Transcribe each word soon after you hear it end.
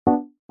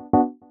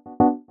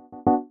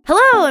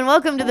Hello and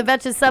welcome to the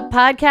Betches Sup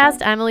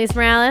podcast. I'm Elise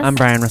Morales. I'm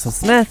Brian Russell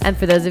Smith. And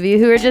for those of you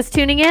who are just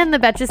tuning in, the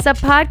Betches Sup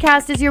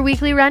podcast is your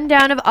weekly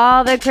rundown of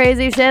all the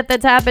crazy shit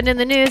that's happened in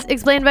the news,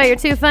 explained by your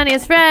two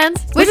funniest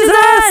friends, which is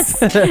us.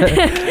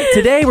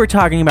 Today we're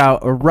talking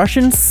about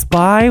Russian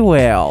spy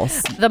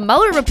whales. The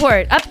Mueller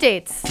report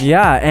updates.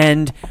 Yeah,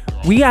 and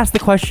we asked the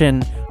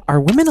question,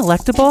 are women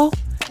electable?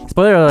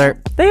 Spoiler alert,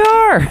 they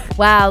are.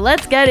 Wow,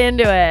 let's get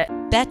into it.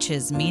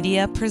 Betches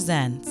Media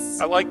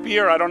presents. I like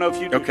beer. I don't know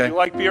if you do. Okay. Do you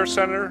like beer,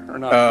 Senator, or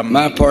not?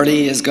 My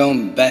party is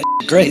going bat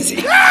crazy.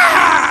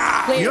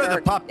 You're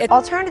the pop.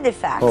 Alternative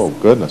facts. Oh,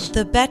 goodness.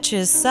 The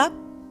Betches Sup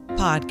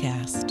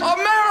podcast.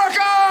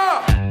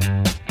 America!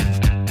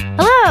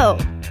 Hello.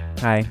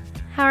 Hi.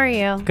 How are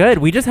you? Good.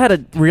 We just had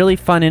a really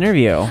fun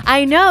interview.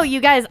 I know,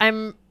 you guys.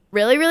 I'm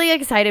really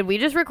excited. We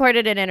just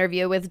recorded an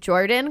interview with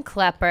Jordan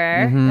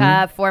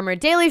Klepper, former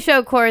Daily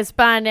Show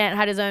correspondent,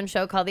 had his own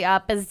show called The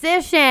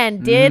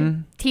Opposition,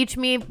 did teach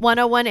me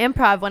 101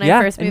 improv when I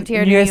first moved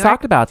here to New York. You guys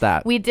talked about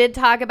that. We did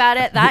talk about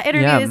it. That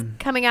interview is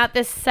coming out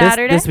this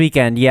Saturday. This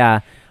weekend, yeah.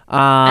 And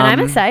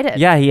I'm excited.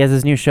 Yeah, he has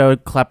his new show,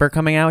 Klepper,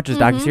 coming out, which is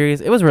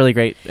docuseries. It was really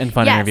great and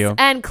fun interview.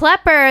 And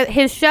Klepper,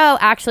 his show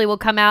actually will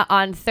come out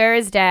on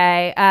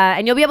Thursday,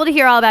 and you'll be able to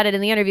hear all about it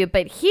in the interview,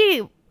 but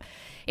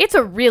it's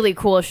a really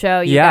cool show,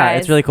 you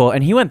guys. It's really cool.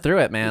 And he went through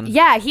it, man.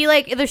 Yeah,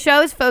 the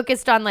show is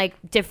focused on like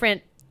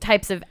different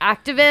types of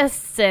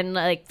activists and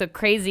like the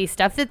crazy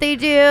stuff that they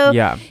do.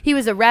 Yeah. He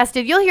was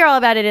arrested. You'll hear all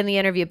about it in the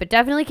interview, but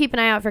definitely keep an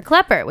eye out for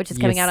Klepper, which is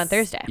coming out on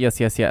Thursday.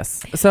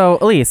 Yes. So,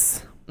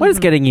 Elise, what is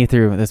getting you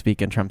through this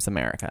week in Trump's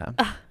America?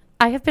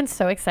 I have been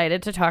so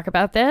excited to talk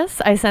about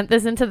this. I sent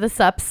this into the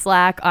SUP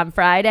Slack on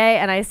Friday,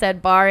 and I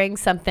said, barring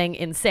something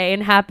insane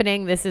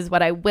happening, this is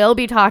what I will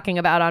be talking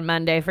about on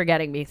Monday for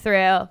getting me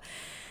through.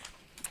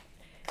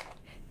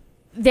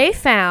 They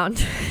found,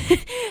 how do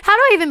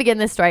I even begin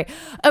this story?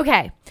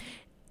 Okay,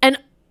 an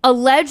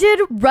alleged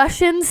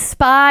Russian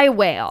spy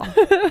whale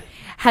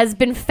has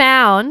been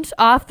found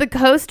off the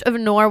coast of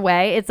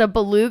Norway. It's a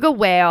beluga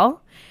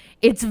whale.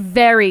 It's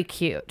very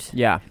cute.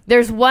 Yeah.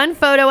 There's one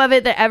photo of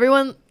it that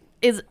everyone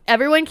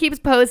keeps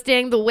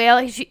posting. The whale,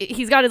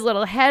 he's got his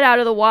little head out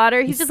of the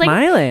water. He's just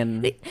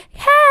smiling. Like,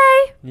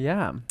 hey.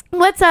 Yeah.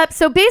 What's up?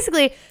 So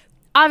basically,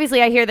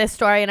 obviously I hear this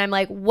story and I'm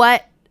like,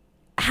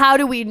 how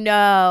do we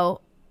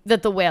know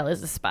that the whale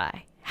is a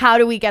spy? How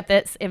do we get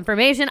this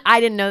information? I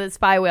didn't know that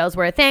spy whales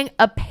were a thing.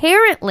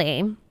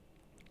 Apparently,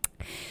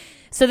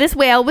 so this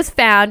whale was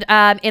found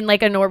in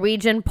like a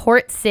Norwegian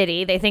port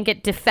city. They think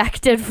it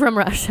defected from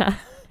Russia.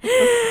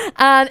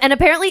 And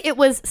apparently it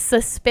was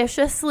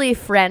suspiciously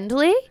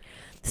friendly.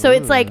 So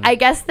it's like, I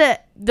guess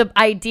that the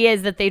idea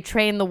is that they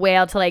train the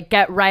whale to like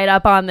get right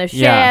up on the ship.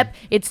 Yeah.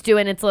 It's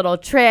doing its little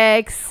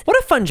tricks. What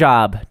a fun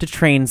job to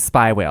train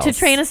spy whales. To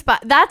train a spy.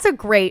 That's a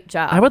great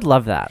job. I would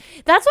love that.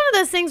 That's one of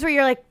those things where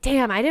you're like,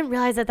 damn, I didn't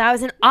realize that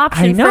was an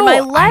option for my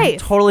life. I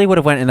totally would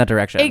have went in that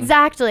direction.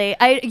 Exactly.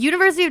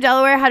 University of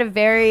Delaware had a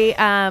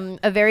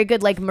very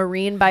good like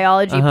marine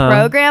biology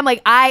program. Like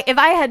if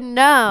I had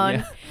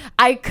known,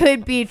 I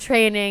could be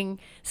training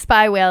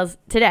spy whales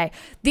today.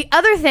 The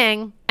other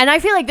thing, and I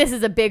feel like this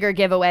is a bigger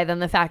giveaway than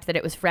the fact that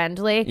it was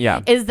friendly,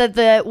 is that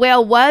the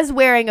whale was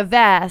wearing a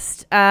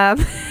vest.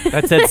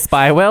 That said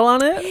spy whale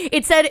on it?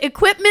 It said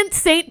Equipment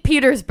St.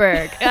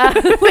 Petersburg,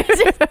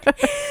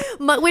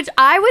 which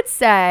I would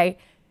say,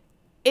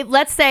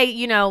 let's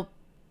say,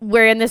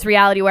 we're in this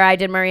reality where I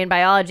did marine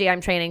biology,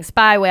 I'm training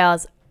spy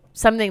whales.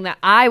 Something that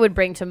I would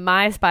bring to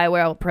my spy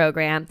whale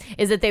program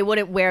is that they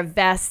wouldn't wear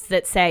vests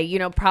that say,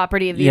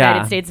 property of the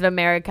United States of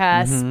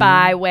America,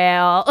 spy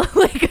whale,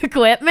 like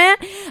equipment.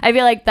 I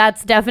feel like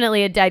that's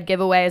definitely a dead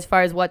giveaway as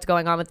far as what's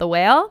going on with the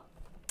whale.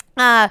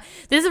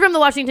 This is from the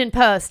Washington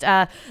Post.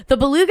 The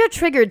beluga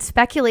triggered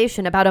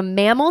speculation about a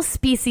mammal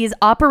species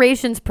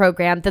operations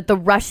program that the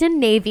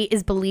Russian Navy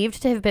is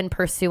believed to have been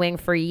pursuing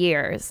for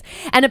years.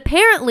 And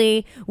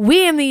apparently,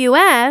 we in the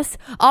U.S.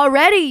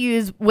 already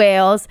use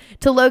whales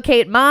to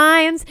locate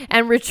mines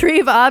and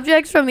retrieve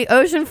objects from the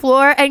ocean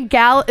floor and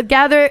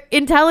gather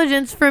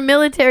intelligence for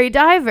military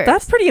divers.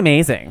 That's pretty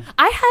amazing.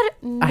 I had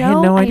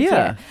no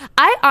idea.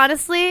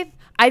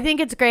 I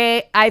think it's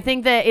great. I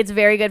think that it's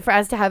very good for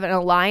us to have an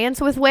alliance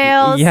with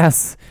whales.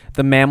 Yes.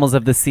 The mammals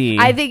of the sea.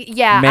 I think,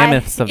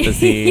 Mammoths of the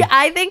sea.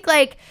 I think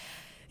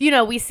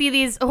we see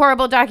these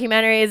horrible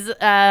documentaries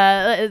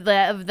of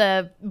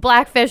the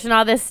blackfish and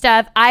all this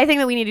stuff. I think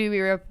that we need to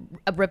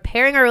be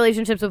repairing our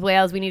relationships with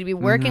whales. We need to be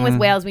working with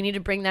whales. We need to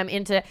bring them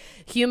into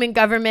human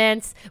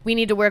governments. We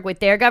need to work with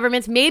their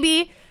governments.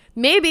 Maybe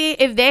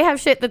if they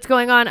have shit that's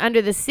going on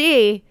under the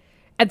sea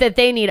that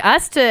they need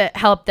us to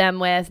help them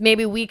with,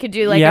 maybe we could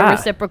do like a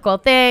reciprocal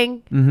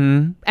thing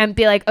and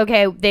be like,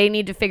 okay, they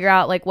need to figure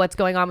out like what's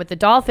going on with the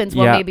dolphins.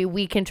 Well, maybe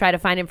we can try to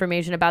find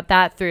information about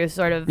that through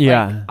sort of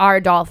like our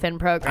dolphin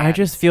program. I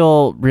just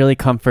feel really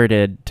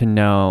comforted to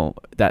know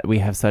that we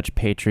have such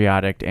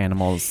patriotic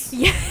animals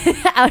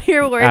out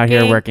here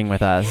working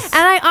with us. And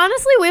I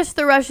honestly wish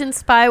the Russian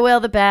spy whale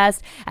the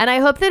best. And I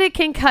hope that it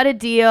can cut a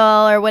deal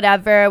or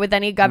whatever with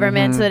any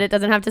government so that it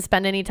doesn't have to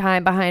spend any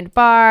time behind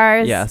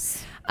bars.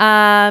 Yes.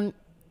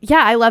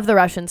 Yeah, I love the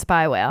Russian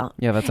spy whale.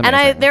 Yeah, that's amazing.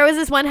 amazing. There was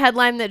this one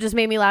headline that just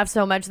made me laugh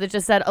so much that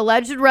just said,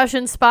 alleged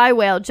Russian spy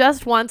whale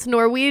just wants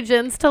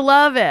Norwegians to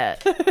love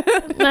it.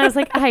 And I was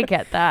like, I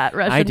get that.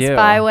 Russian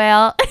spy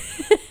whale.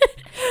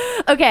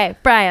 Okay,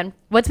 Brian,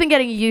 what's been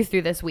getting you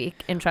through this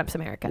week in Trump's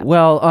America?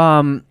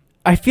 Well,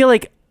 I feel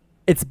like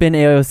it's been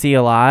AOC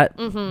a lot,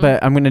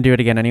 but I'm going to do it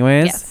again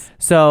anyways. Yes.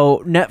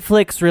 So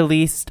Netflix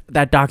released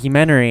that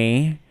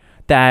documentary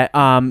that,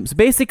 so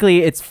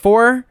basically it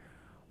follows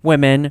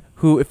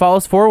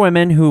 4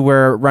 women who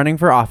were running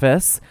for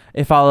office.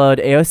 It followed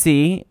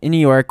AOC in New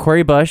York,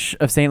 Cori Bush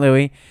of St.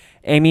 Louis,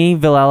 Amy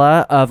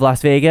Villela of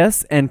Las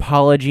Vegas, and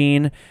Paula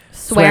Jean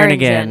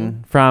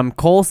Swearengin from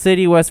Coal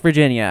City, West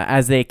Virginia,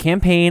 as they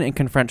campaign and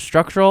confront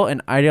structural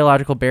and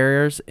ideological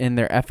barriers in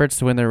their efforts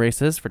to win their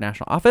races for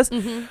national office.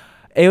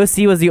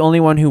 AOC was the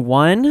only one who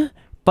won,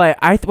 but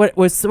what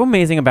was so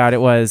amazing about it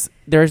was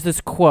there's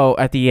this quote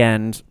at the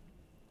end.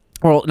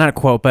 Well, not a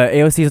quote, but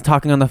AOC is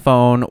talking on the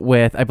phone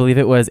with, I believe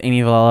it was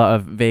Amy Villela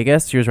of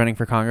Vegas. She was running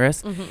for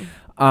Congress.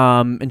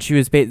 And she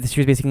was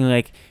basically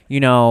like,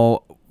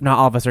 not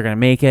all of us are going to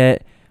make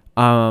it.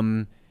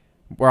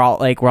 We're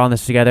all in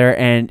this together.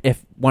 And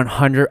if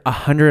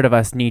 100 of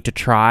us need to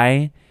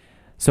try,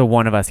 so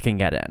one of us can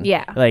get in.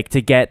 Yeah. Like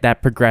to get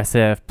that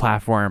progressive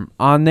platform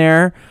on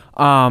there.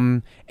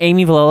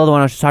 Amy Villela, the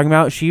one I was just talking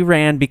about, she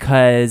ran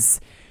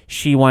because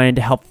she wanted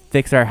to help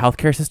fix our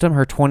healthcare system.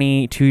 Her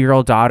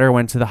 22-year-old daughter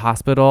went to the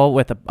hospital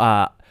with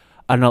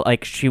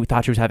she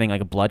thought she was having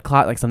like a blood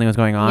clot, like something was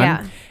going on.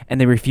 Yeah. And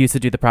they refused to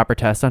do the proper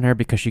test on her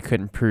because she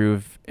couldn't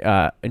prove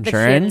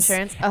insurance.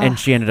 And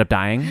she ended up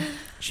dying.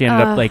 She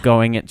ended up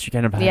going and she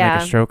ended up having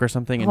like a stroke or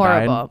something and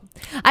Horrible.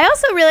 died. I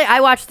also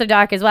I watched the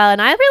doc as well,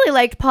 and I really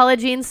liked Paula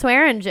Jean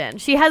Swearengin.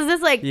 She has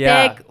this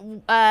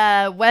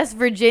thick West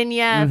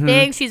Virginia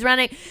thing. She's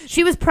running.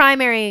 She was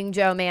primarying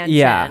Joe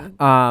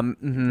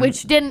Manchin,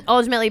 which didn't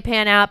ultimately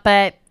pan out,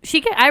 but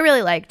I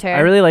really liked her.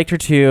 I really liked her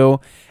too.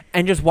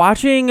 And just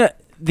watching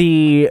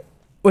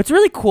what's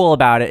really cool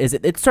about it is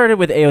it started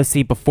with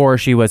AOC before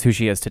she was who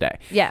she is today.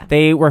 Yeah.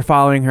 They were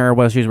following her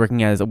while she was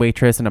working as a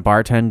waitress and a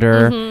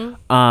bartender.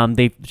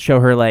 They show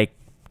her like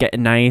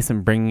getting nice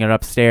and bringing it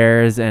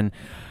upstairs. And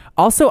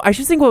also, I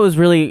just think what was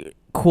really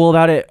cool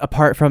about it,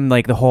 apart from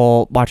like the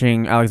whole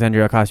watching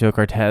Alexandria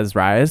Ocasio-Cortez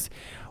rise,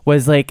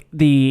 was like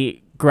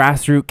the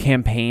grassroots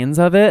campaigns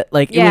of it.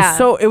 Like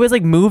it was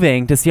like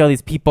moving to see all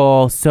these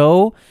people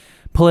so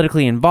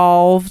politically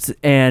involved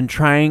and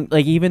trying,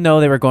 like, even though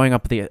they were going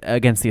up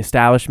against the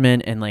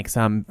establishment and like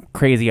some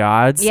crazy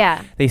odds,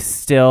 they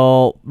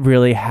still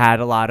really had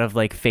a lot of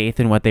like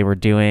faith in what they were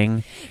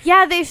doing.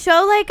 They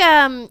show like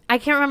I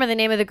can't remember the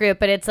name of the group,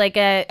 but it's like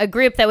a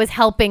group that was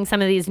helping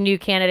some of these new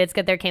candidates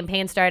get their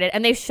campaign started,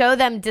 and they show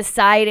them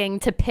deciding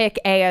to pick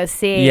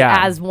AOC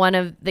as one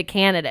of the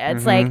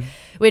candidates, like,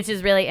 which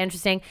is really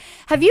interesting.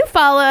 Have you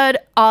followed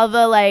all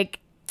the like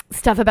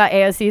stuff about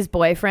AOC's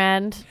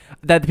boyfriend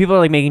that the people are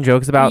like making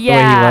jokes about the way he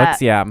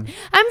looks?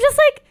 I'm just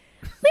like,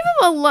 leave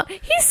him alone.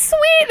 He's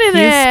sweet in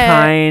it. He's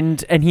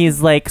kind and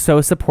he's like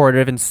so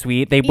supportive and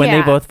sweet. When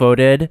they both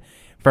voted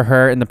for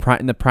her in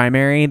the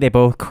primary, they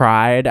both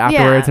cried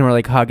afterwards and were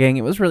like hugging.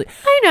 It was really,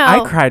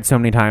 I cried so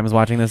many times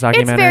watching this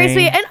documentary. It's very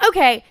sweet. And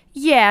okay,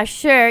 yeah,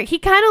 sure, he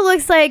kind of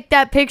looks like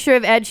that picture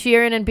of Ed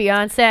Sheeran and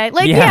Beyonce.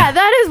 Like,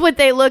 that is what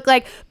they look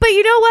like. But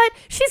you know what?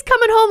 She's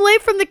coming home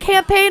late from the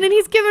campaign and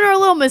he's giving her a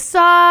little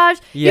massage.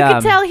 You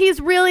can tell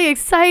he's really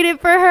excited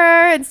for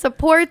her and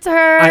supports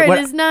her and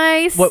is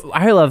nice. What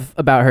I love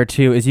about her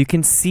too is you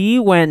can see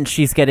when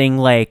she's getting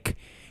like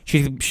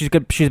she's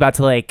about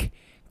to like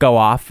go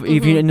off,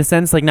 even in a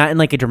sense, like not in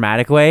like a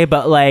dramatic way,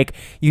 but like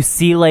you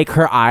see like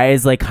her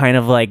eyes like kind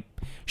of like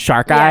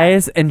shark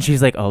eyes, and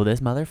she's like, oh, this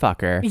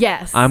motherfucker,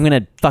 I'm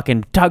gonna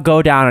fucking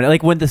go down on it.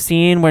 Like when the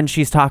scene when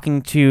she's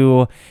talking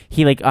to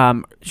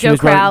Joe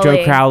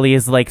Crowley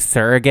is like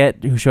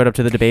surrogate who showed up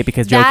to the debate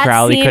because Joe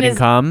Crowley couldn't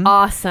come.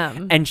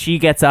 Awesome. And she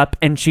gets up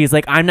and she's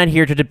like, I'm not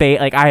here to debate,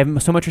 like I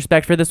have so much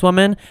respect for this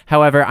woman,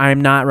 however I'm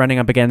not running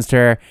up against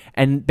her.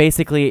 And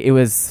basically it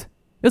was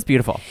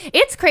beautiful.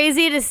 It's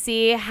crazy to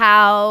see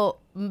how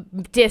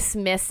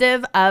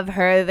dismissive of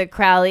her the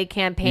Crowley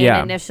campaign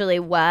initially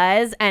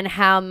was, and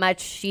how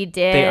much she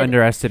did. They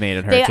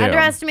underestimated her.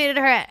 Underestimated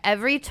her at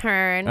every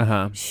turn.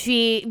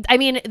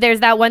 There's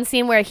that one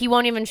scene where he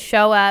won't even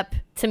show up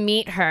to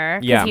meet her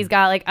because he's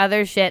got like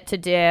other shit to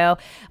do.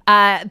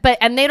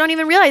 And they don't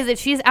even realize that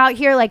she's out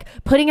here like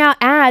putting out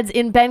ads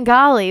in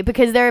Bengali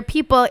because there are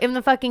people in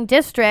the fucking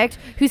district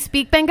who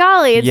speak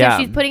Bengali. And so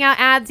she's putting out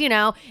ads, in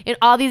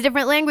all these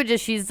different languages.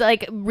 She's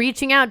like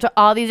reaching out to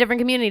all these different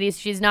communities.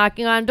 She's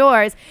knocking on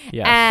doors.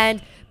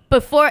 And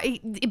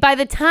by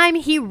the time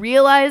he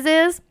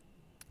realizes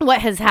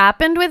what has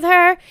happened with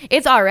her,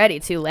 it's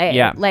already too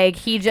late. Like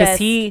he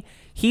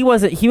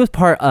was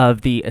part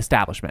of the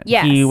establishment.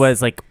 He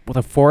was like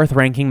the 4th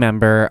ranking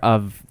member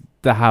of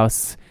the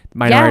House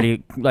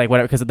minority, like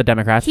whatever, because of the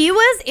Democrats. He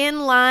was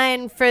in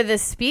line for the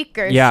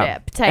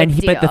speakership type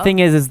deal. But the thing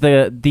is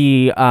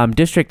the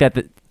district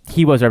that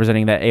he was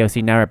representing, that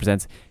AOC now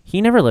represents,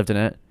 he never lived in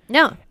it.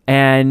 No.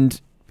 And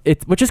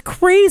which is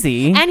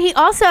crazy. And he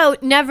also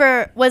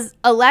never was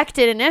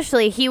elected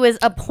initially. He was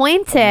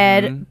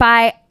appointed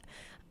by,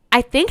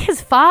 I think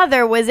his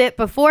father was it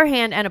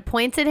beforehand and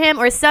appointed him,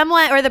 or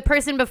someone, or the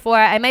person before.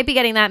 I might be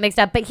getting that mixed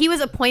up, but he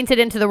was appointed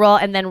into the role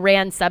and then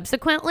ran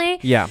subsequently.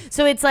 Yeah.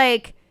 So it's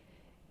like,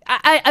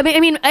 I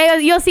mean,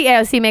 you'll see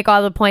AOC make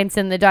all the points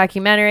in the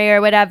documentary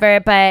or whatever,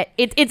 but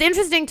it's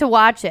interesting to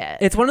watch it.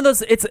 It's one of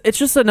those. It's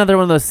just another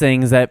one of those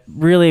things that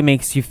really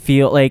makes you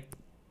feel like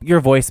your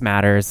voice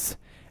matters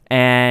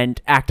and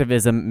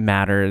activism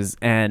matters,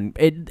 and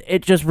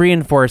it just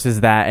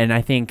reinforces that. And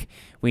I think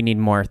we need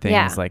more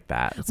things like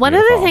that. It's one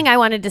beautiful. other thing I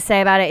wanted to say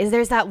about it is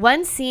there's that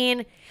one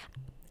scene.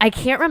 I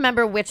can't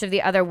remember which of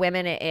the other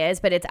women it is,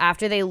 but it's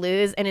after they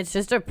lose, and it's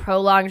just a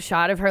prolonged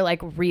shot of her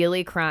like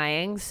really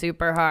crying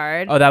super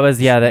hard. Oh, that was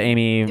the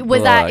Amy.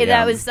 Was Villela,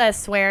 that was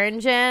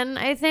Swearingen,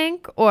 I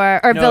think, or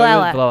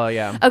Villela? Villela,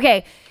 yeah.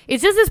 Okay,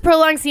 it's just this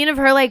prolonged scene of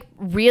her like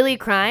really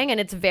crying, and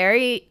it's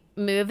very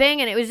moving,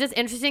 and it was just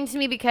interesting to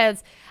me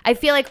because I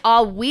feel like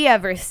all we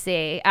ever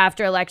see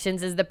after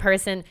elections is the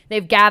person,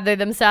 they've gathered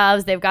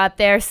themselves, they've got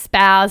their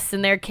spouse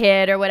and their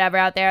kid or whatever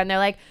out there, and they're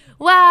like,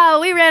 wow,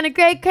 we ran a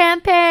great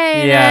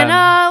campaign,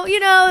 and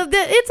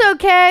it's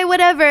okay,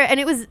 whatever. And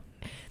it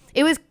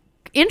was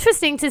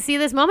interesting to see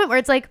this moment where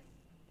it's like,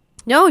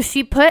 no,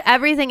 she put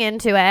everything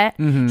into it.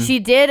 Mm-hmm. She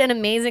did an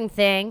amazing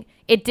thing.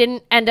 She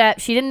didn't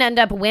end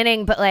up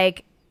winning, but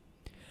like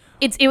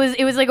it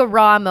was like a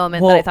raw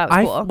moment that I thought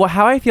was cool. Well,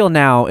 how I feel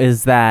now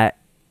is that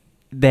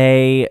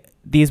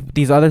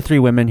these other three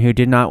women who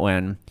did not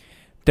win,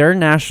 their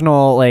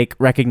national like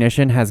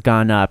recognition has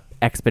gone up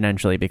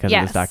exponentially because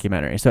of this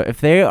documentary. So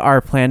if they are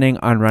planning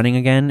on running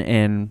again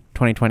in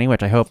 2020,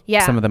 which I hope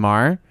some of them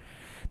are,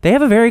 they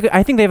have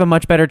I think they have a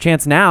much better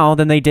chance now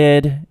than they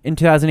did in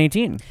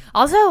 2018.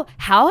 Also,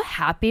 how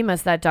happy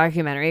must that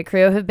documentary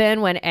crew have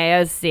been when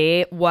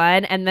AOC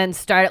won and then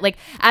started, like,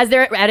 as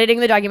they're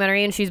editing the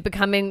documentary and she's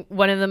becoming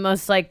one of the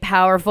most, like,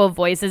 powerful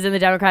voices in the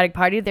Democratic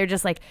Party, they're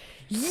just like,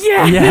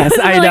 yes,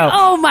 I know. Like,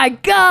 oh my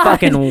God.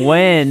 Fucking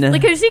win.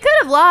 Like, because she could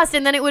have lost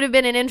and then it would have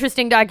been an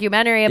interesting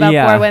documentary about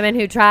poor women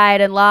who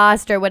tried and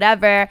lost or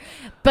whatever.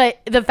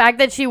 But the fact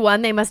that she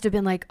won, they must have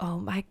been like, oh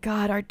my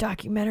God, our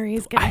documentary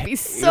is going to be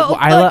so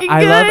fucking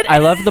good. I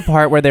love the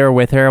part where they were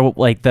with her,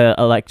 like the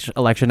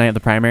election night of the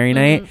primary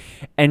night.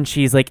 And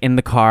she's like in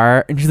the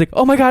car and she's like,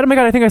 oh my God,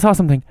 I think I saw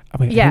something. Oh,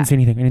 wait, I didn't see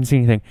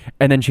anything.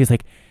 And then she's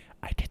like,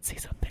 I did see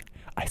something.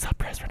 I saw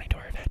press running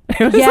door event.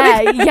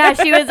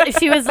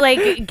 She was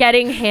like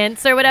getting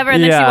hints or whatever,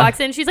 and then she walks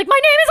in. She's like, "My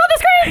name is on the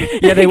screen."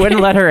 Yeah, they wouldn't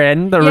let her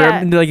in the room.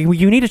 And they're like,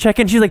 "You need to check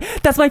in." She's like,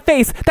 "That's my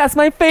face. That's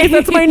my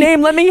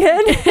name. Let me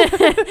in."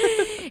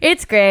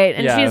 It's great,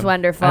 and she's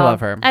wonderful.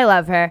 I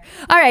love her.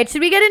 All right,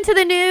 should we get into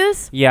the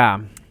news?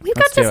 Yeah. We've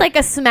got just like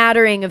a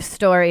smattering of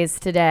stories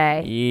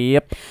today.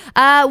 Yep.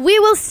 We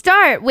will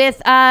start with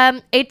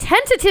a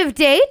tentative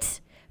date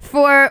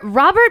for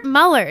Robert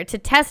Mueller to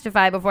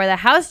testify before the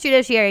House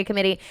Judiciary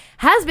Committee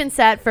has been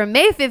set for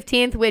May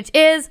 15th, which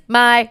is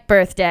my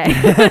birthday.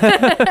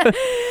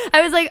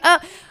 I was like,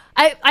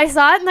 I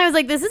saw it and I was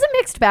like, this is a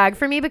mixed bag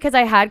for me because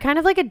I had kind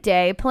of like a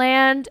day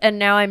planned and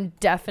now I'm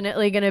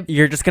definitely going to...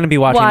 You're just going to be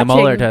watching the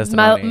Mueller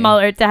testimony.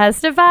 Mueller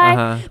testify.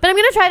 But I'm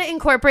going to try to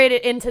incorporate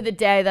it into the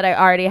day that I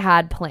already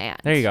had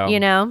planned. There you go. You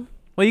know?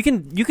 Well, you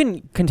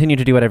can continue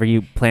to do whatever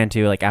you plan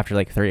to, like after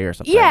like 3 or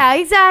something. Yeah,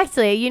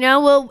 exactly. You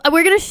know, well,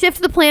 we're gonna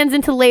shift the plans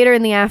into later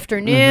in the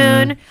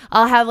afternoon.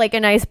 I'll have like a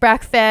nice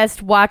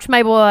breakfast, watch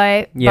my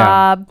boy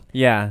Bob.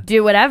 Yeah.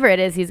 Do whatever it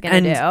is he's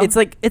gonna do.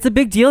 It's a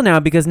big deal now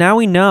because now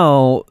we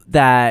know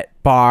that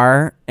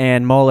Barr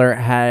and Mueller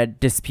had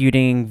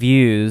disputing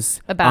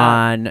views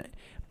on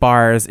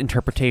Barr's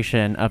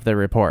interpretation of the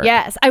report.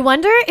 Yes, I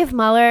wonder if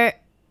Mueller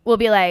will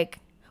be like,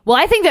 well,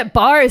 I think that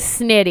Barr is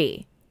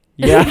snitty.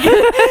 Yeah.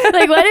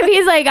 Like, what if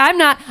he's like, I'm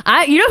not,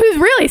 you know who's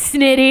really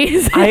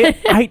snitty?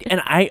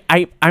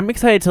 I'm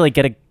excited to like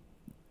get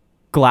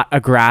a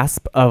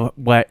grasp of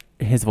what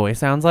his voice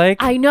sounds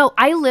like. I know.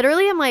 I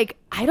literally am like,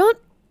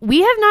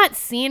 we have not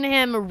seen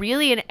him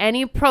really in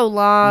any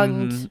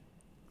prolonged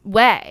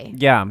way.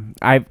 Yeah.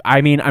 I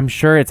mean, I'm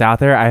sure it's out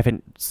there. I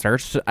haven't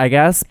searched, I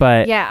guess,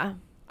 but yeah.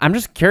 I'm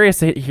just curious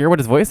to hear what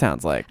his voice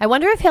sounds like. I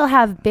wonder if he'll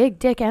have big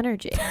dick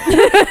energy.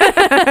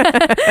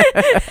 I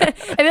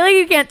feel like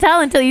you can't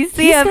tell until you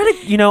see him.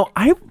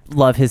 I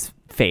love his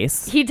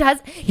face. He does.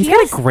 He's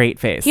got a great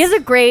face. He has a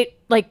great,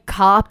 like,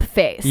 cop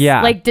face.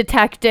 Yeah. Like,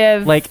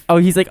 detective. Like,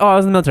 he's like, I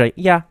was in the military.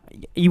 Yeah,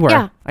 you were.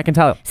 Yeah. I can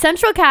tell.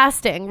 Central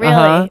casting,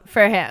 really,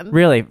 for him.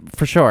 Really,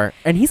 for sure.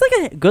 And he's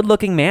like a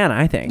good-looking man,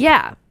 I think.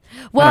 Yeah.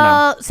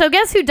 Well, so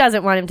guess who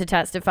doesn't want him to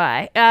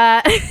testify?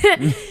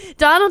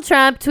 Donald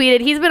Trump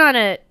tweeted,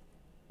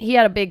 he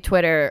had a big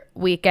Twitter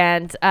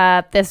weekend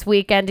this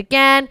weekend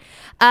again.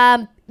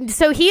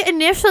 So he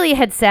initially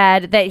had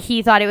said that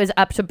he thought it was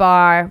up to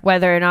Barr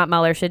whether or not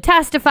Mueller should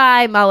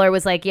testify. Mueller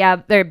was like,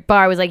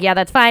 Barr was like, yeah,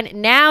 that's fine.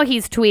 Now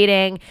he's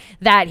tweeting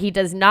that he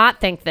does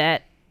not think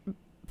that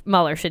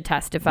Mueller should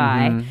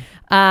testify.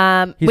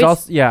 He's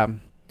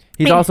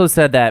also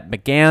said that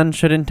McGahn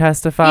shouldn't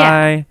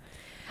testify. Yeah.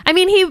 I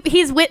mean,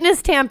 he's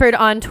witness tampered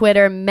on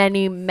Twitter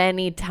many,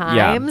 many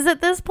times at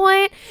this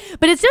point.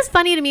 But it's just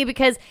funny to me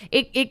because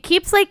it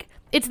keeps like,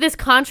 it's this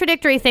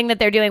contradictory thing that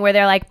they're doing where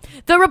they're like,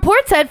 the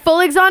report said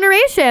full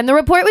exoneration. The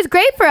report was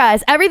great for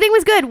us. Everything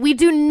was good. We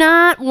do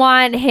not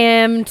want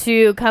him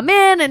to come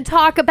in and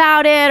talk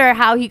about it or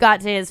how he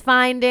got to his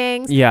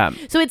findings. Yeah.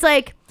 So it's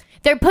like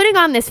they're putting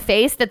on this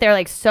face that they're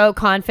like so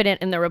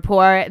confident in the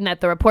report and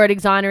that the report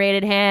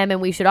exonerated him and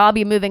we should all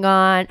be moving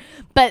on.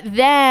 But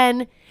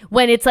then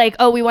when it's like,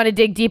 oh, we want to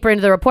dig deeper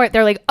into the report,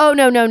 they're like, oh,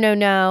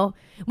 no.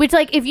 Which,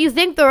 like, if you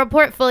think the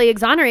report fully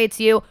exonerates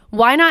you,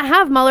 why not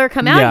have Mueller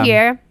come out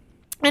here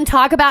and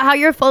talk about how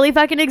you're fully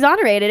fucking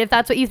exonerated if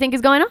that's what you think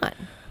is going on?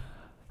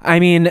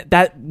 I mean,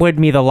 that would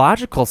be the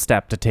logical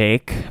step to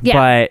take,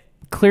 but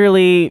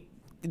clearly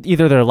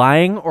either they're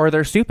lying or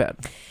they're stupid.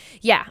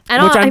 Yeah. Which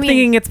I'm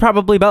thinking it's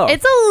probably both.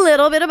 It's a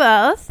little bit of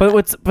both.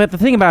 But the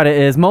thing about it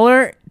is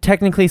Mueller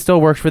technically still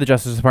works for the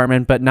Justice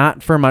Department, but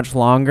not for much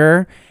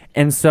longer.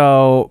 And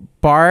so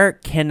Barr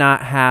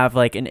cannot have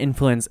like an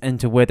influence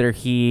into whether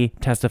he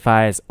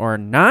testifies or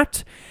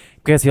not,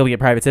 because he'll be a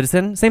private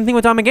citizen. Same thing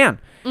with Don McGahn.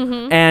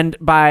 Mm-hmm. And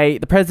by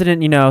the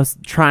president,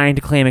 trying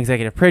to claim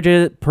executive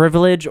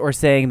privilege or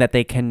saying that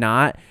they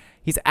cannot,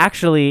 he's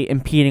actually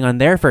impeding on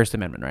their First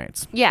Amendment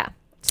rights. Yeah.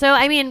 So,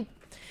 I mean,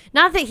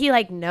 not that he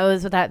like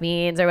knows what that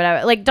means or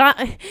whatever. Like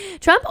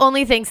Trump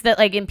only thinks that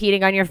like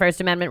impeding on your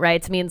First Amendment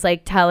rights means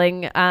like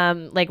telling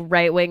like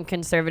right-wing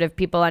conservative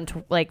people on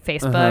like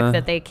Facebook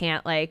that they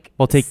can't like.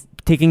 Well,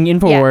 taking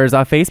InfoWars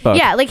off Facebook.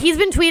 Yeah. Like he's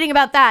been tweeting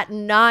about that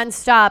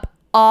nonstop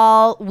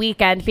all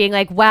weekend, being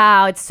like,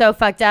 wow, it's so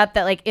fucked up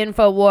that like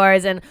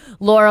InfoWars and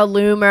Laura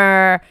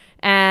Loomer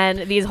and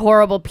these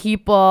horrible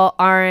people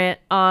aren't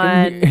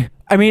on.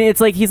 I mean,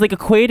 it's like he's like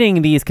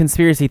equating these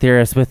conspiracy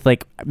theorists with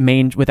like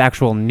with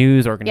actual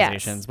news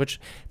organizations, which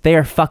they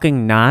are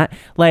fucking not.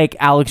 Like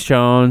Alex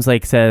Jones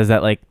like says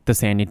that like the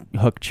Sandy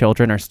Hook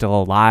children are still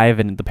alive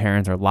and the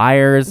parents are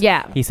liars.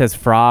 Yeah. He says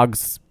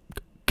frogs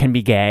can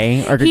be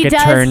gay or he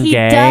turned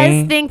gay. He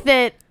does think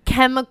that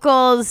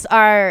chemicals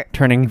are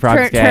turning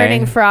frogs gay.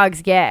 Turning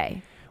frogs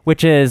gay.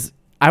 Which is,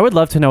 I would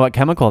love to know what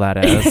chemical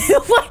that is.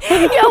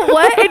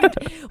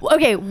 What?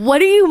 Okay, what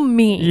do you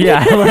mean?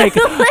 Yeah, like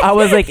I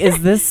was like,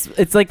 is this?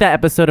 It's like that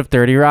episode of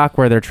 30 Rock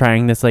where they're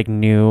trying this like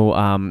new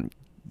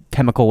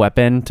chemical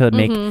weapon to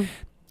make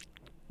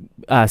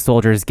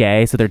soldiers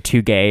gay, so they're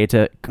too gay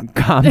to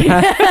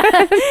combat.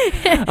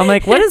 I'm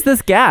like, what is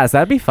this gas?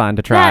 That'd be fun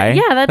to try.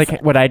 That's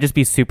like, would I just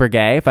be super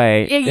gay if I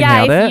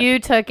inhaled it? If you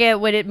took it,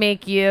 would it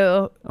make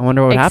you? I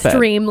wonder what would happen.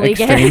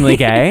 Extremely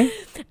gay.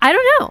 I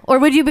don't know. Or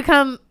would you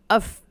become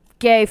a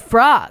gay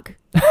frog?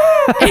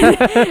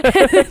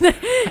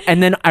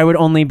 And then I would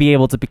only be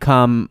able to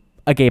become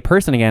a gay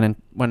person again, and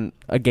when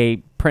a gay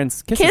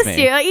prince kisses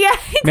me. You. Yeah,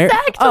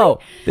 exactly.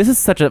 This is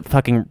such a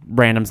fucking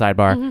random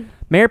sidebar. Mm-hmm.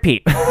 Mayor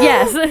Pete.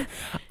 Yes.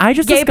 I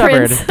just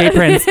discovered gay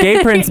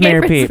prince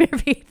Mayor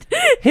Pete.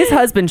 His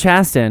husband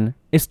Chasten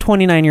is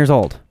 29 years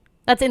old.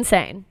 That's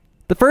insane.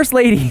 The first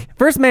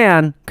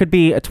man could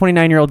be a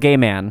 29-year-old gay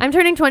man. I'm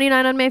turning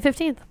 29 on May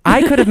 15th.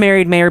 I could have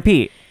married Mayor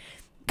Pete.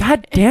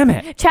 God damn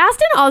it.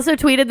 Chasten also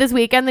tweeted this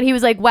weekend that he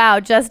was like, wow,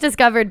 just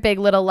discovered Big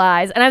Little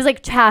Lies. And I was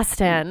like,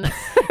 Chasten,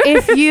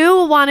 if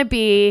you want to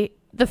be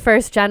the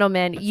first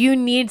gentleman, you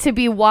need to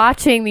be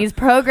watching these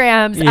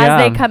programs as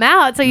they come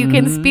out so you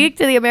can speak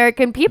to the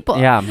American people.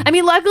 Yeah. I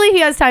mean, luckily he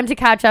has time to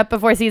catch up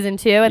before season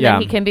 2 and then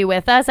he can be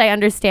with us. I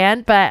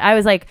understand. But I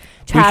was like,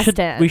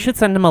 Chasten. We should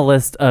send him a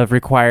list of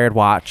required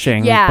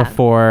watching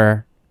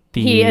before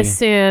he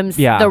assumes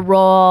the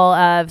role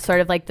of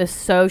sort of like the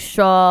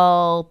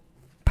social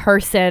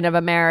person of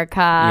America.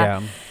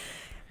 Yeah.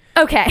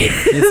 Okay.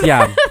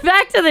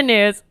 Back to the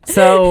news.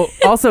 So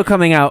also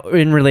coming out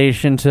in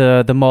relation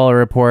to the Mueller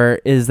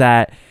report is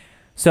that,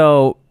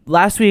 so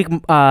last week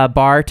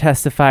Barr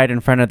testified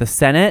in front of the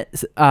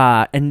Senate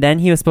and then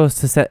he was supposed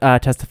to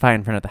testify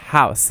in front of the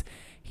House.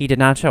 He did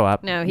not show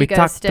up. No, we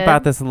talked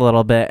about this a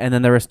little bit, and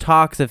then there was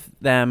talks of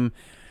them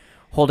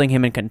holding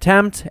him in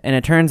contempt, and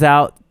it turns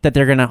out that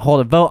they're going to hold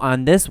a vote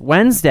on this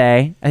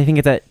Wednesday, I think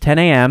it's at 10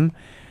 a.m.,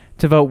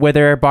 to vote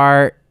whether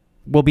Barr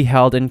will be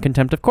held in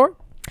contempt of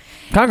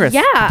Congress.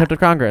 Yeah. Contempt of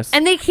Congress.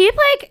 And they keep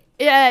like,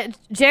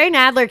 Jerry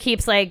Nadler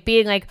keeps like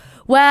being like,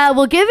 well,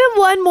 we'll give him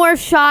one more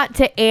shot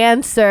to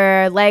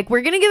answer. Like,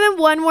 we're going to give him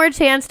one more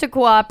chance to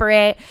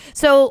cooperate.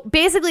 So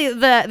basically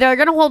they're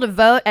going to hold a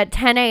vote at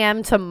 10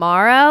 a.m.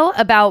 tomorrow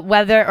about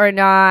whether or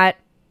not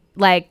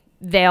like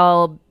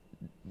they'll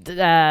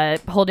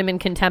hold him in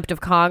contempt of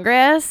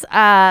Congress.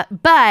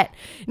 But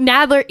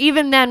Nadler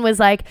even then was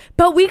like,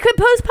 but we could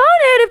postpone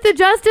it if the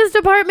Justice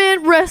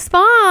Department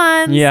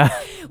responds. Yeah.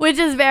 Which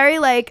is very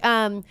like,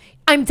 I'm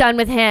done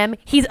with him.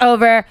 He's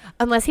over.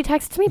 Unless he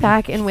texts me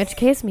back, in which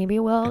case maybe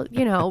we'll,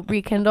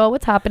 rekindle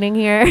what's happening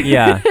here.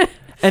 Yeah.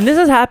 And this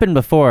has happened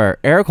before.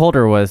 Eric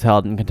Holder was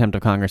held in contempt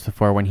of Congress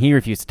before when he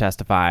refused to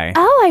testify.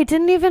 Oh, I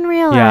didn't even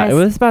realize. Yeah, it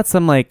was about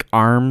some like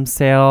arms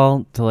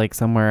sale to like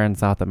somewhere in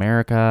South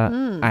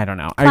America. I don't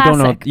know. Classic. I don't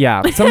know.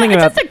 Yeah, something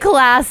about just a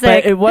classic.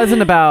 But it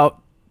wasn't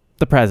about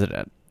the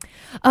president.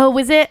 Oh,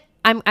 was it?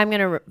 I'm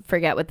gonna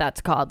forget what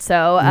that's called.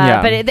 So,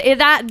 but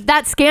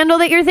that scandal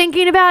that you're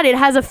thinking about, it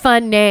has a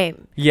fun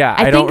name. Yeah,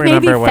 I don't think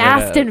maybe remember what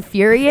Fast and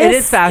Furious. It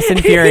is Fast and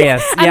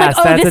Furious. I'm Yes,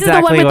 like, that's this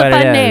exactly is the one with what the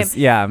fun it name. is.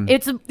 Yeah,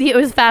 it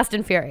was Fast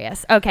and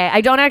Furious. Okay,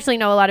 I don't actually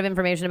know a lot of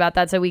information about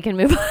that, so we can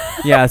move on.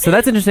 Yeah, so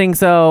that's interesting.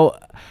 So,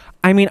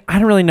 I mean, I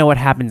don't really know what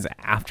happens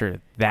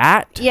after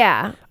that.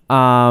 Yeah.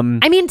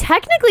 I mean,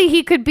 technically,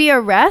 he could be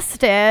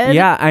arrested.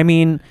 Yeah, I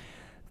mean,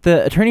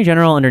 the Attorney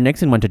General under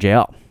Nixon went to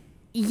jail.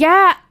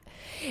 Yeah.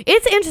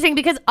 It's interesting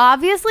because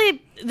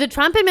obviously the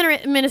Trump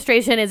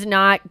administration is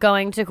not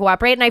going to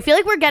cooperate. And I feel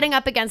like we're getting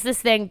up against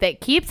this thing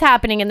that keeps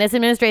happening in this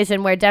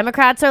administration where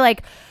Democrats are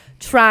like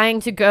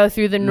trying to go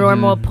through the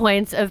normal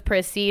points of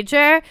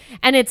procedure.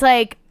 And it's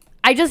like,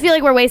 I just feel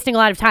like we're wasting a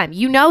lot of time.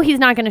 You know, he's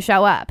not going to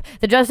show up.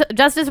 The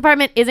Justice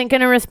Department isn't going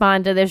to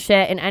respond to this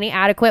shit in any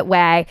adequate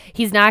way.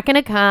 He's not going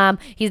to come.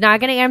 He's not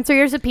going to answer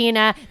your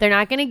subpoena. They're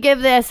not going to give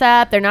this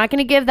up. They're not going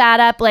to give that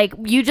up. Like,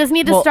 you just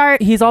need to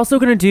start. He's also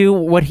going to do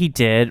what he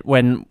did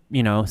when,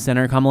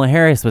 Senator Kamala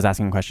Harris was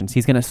asking questions.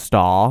 He's going to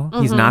stall.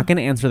 He's not going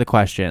to answer the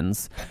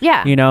questions.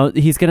 Yeah.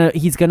 He's going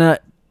to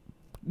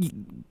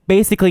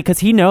basically, because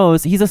he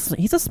knows he's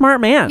a smart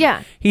man.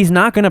 Yeah, he's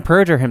not going to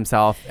perjure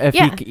himself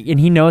and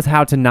he knows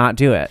how to not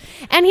do it.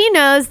 And he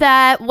knows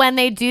that when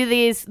they do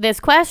this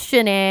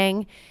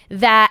questioning,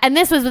 and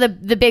this was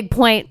the big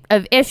point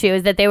of issue,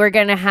 is that they were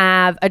going to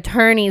have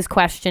attorneys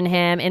question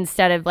him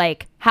instead of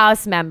like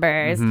House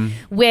members,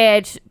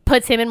 which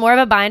puts him in more of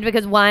a bind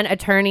because one,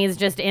 attorneys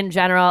just in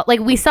general, like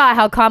we saw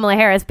how Kamala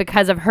Harris,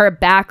 because of her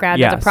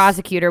background as a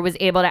prosecutor, was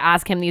able to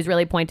ask him these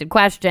really pointed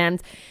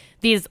questions.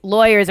 These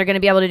lawyers are going to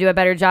be able to do a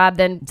better job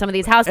than some of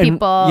these House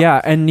people.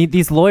 Yeah, and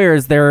these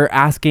lawyers, they're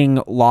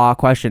asking law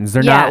questions.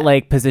 They're not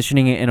like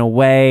positioning it in a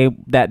way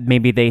that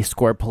maybe they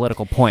score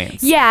political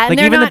points. Yeah, like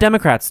even the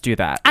Democrats do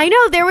that. I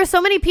know there were so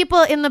many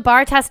people in the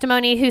bar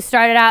testimony who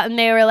started out and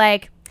they were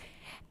like,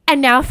 and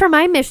now for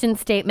my mission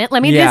statement,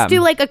 let me just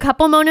do like a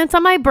couple moments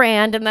on my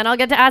brand and then I'll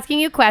get to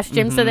asking you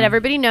questions so that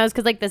everybody knows,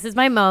 because like this is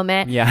my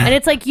moment. Yeah. And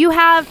it's like, you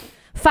have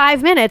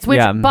 5 minutes, which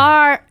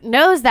Barr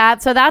knows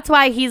that. So that's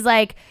why he's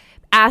like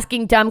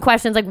asking dumb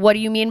questions like, what do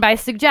you mean by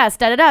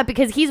suggest,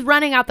 because he's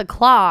running out the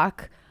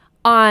clock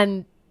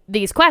on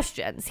these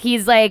questions.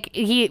 He's like,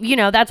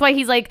 that's why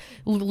he's like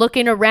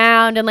looking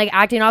around and like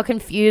acting all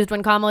confused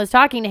when Kamala's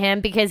talking to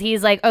him, because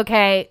he's like,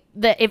 okay,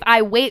 if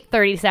I wait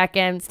 30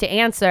 seconds to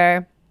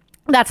answer,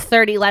 that's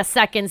 30 less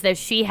seconds that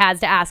she has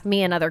to ask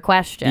me another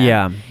question.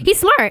 Yeah. He's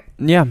smart.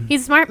 Yeah.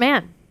 He's a smart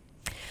man.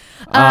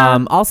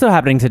 Also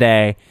happening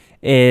today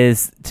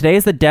is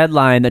the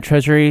deadline that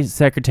Treasury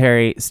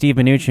Secretary Steve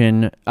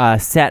Mnuchin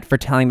set for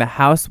telling the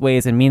House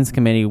Ways and Means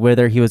Committee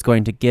whether he was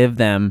going to give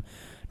them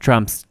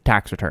Trump's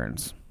tax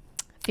returns.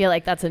 I feel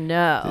like that's a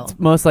no. It's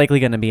most likely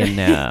going to be a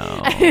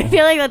no. I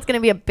feel like that's going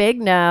to be a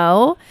big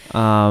no.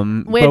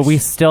 But we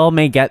still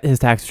may get his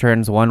tax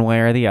returns one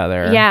way or the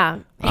other. Yeah.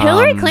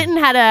 Hillary Clinton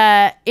had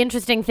a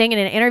interesting thing in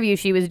an interview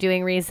she was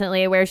doing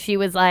recently where she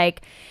was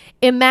like,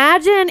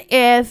 imagine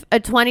if a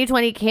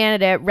 2020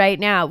 candidate right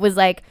now was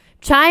like,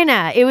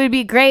 China, it would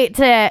be great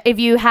if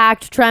you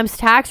hacked Trump's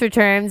tax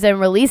returns and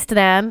released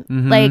them.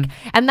 Like,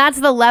 and that's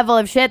the level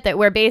of shit that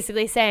we're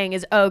basically saying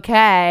is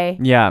okay.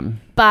 Yeah.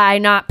 By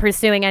not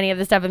pursuing any of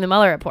the stuff in the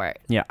Mueller report.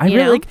 Yeah.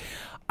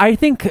 I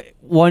think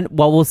what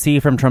we'll see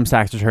from Trump's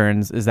tax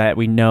returns is that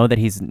we know that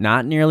he's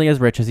not nearly as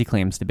rich as he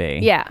claims to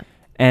be. Yeah.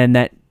 And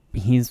that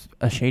he's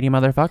a shady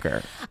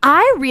motherfucker.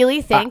 I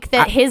really think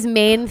that his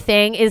main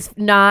thing is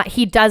not,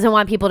 he doesn't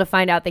want people to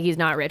find out that he's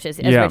not rich as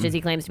rich as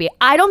he claims to be.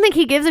 I don't think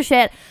he gives a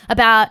shit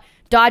about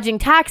dodging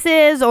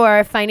taxes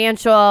or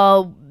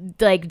financial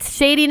like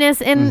shadiness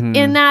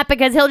in that,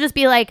 because he'll just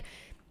be like,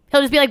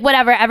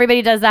 whatever,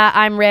 everybody does that.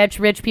 I'm rich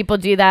people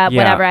do that.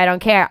 Whatever, I don't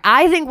care.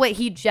 I think what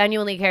he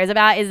genuinely cares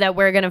about is that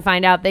we're going to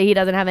find out that he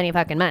doesn't have any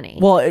fucking money.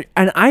 Well,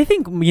 and I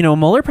think,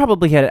 Mueller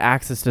probably had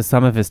access to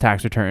some of his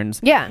tax returns.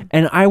 Yeah.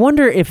 And I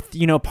wonder if,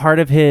 part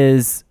of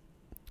his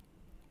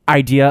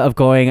idea of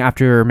going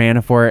after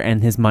Manafort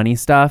and his money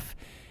stuff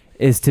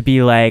is to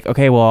be like,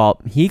 okay,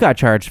 well, he got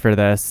charged for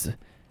this,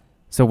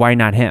 so why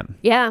not him?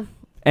 Yeah.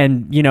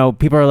 And,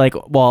 people are like,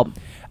 well,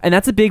 and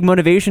that's a big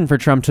motivation for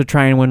Trump to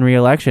try and win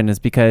re-election, is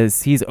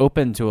because he's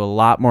open to a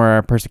lot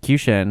more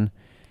persecution.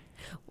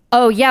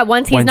 Oh, yeah,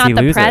 once he's not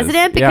the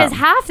president, because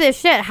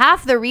yeah.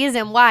 half the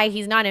reason why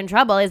he's not in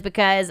trouble is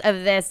because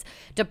of this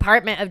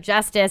Department of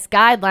Justice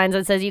guidelines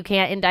that says you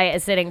can't indict a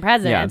sitting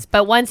president. Yeah.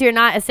 But once you're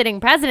not a sitting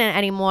president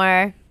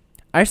anymore...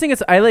 I think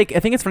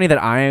it's funny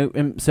that I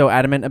am so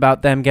adamant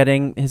about them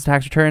getting his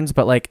tax returns,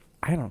 but like,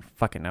 I don't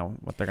fucking know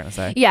what they're gonna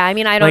say. Yeah, I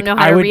mean, I don't know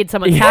how to read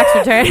someone's tax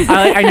return.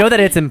 I know that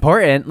it's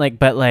important,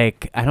 but I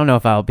don't know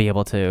if I'll be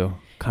able to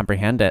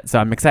comprehend it. So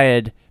I'm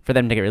excited for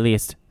them to get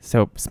released.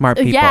 So smart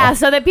people. Yeah,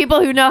 so that people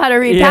who know how to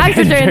read tax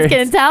returns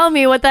can tell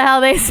me what the hell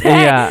they say.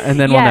 Yeah, and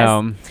then we'll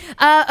know.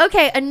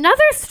 Okay,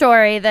 another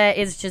story that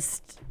is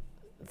just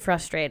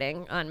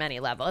frustrating on many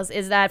levels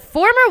is that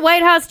former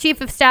White House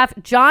Chief of Staff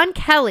John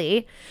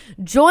Kelly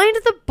joined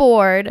the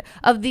board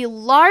of the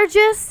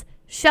largest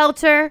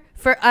shelter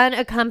for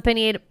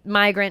unaccompanied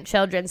migrant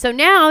children. So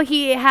now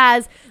he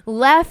has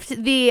left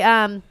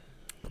the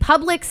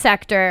public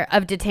sector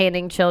of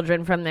detaining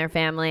children from their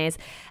families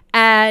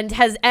and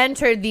has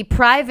entered the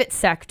private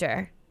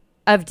sector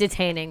of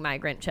detaining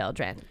migrant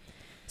children.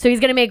 So he's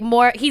going to make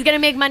more. He's going to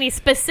make money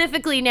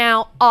specifically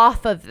now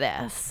off of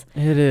this.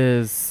 It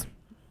is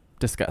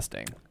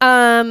disgusting.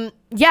 So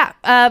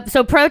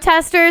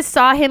protesters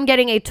saw him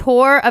getting a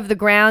tour of the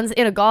grounds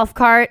in a golf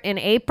cart in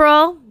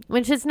April,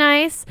 which is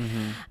nice.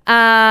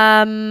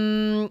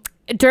 During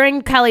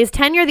Kelly's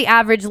tenure, the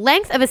average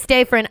length of a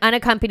stay for an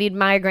unaccompanied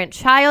migrant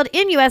child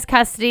in U.S.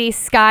 custody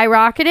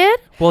skyrocketed.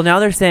 Well, now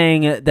they're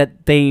saying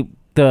that the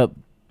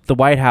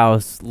White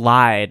House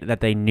lied that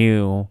they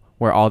knew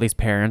where all these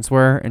parents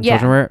were and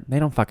children were. They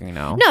don't fucking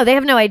know. No, they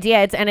have no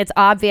idea. It's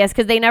obvious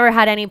because they never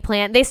had any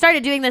plan. They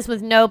started doing this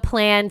with no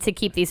plan to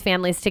keep these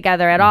families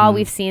together at all.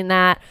 We've seen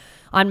that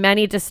on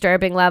many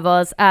disturbing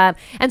levels. And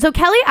so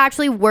Kelly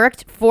actually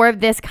worked for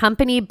this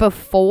company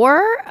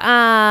before.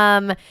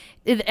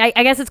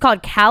 I guess it's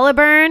called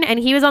Caliburn, and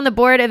he was on the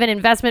board of an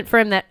investment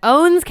firm that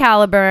owns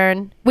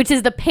Caliburn, which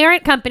is the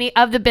parent company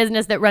of the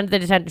business that runs the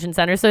detention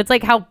center. So it's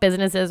like how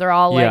businesses are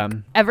all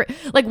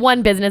like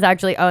one business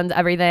actually owns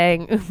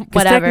everything.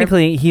 Whatever.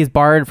 Technically, he's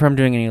barred from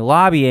doing any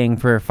lobbying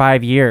for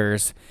 5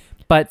 years,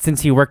 but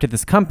since he worked at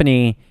this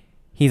company,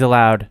 he's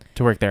allowed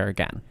to work there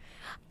again.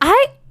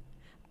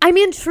 I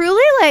mean,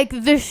 truly,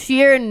 like the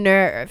sheer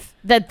nerve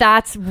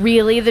that's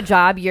really the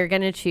job you're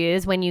going to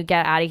choose when you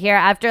get out of here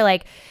after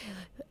like.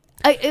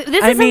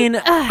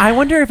 I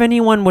wonder if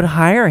anyone would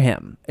hire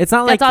him. It's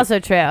not like that's also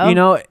true. You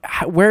know,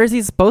 where is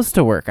he supposed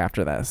to work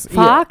after this?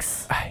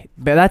 Fox. Yeah.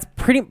 But that's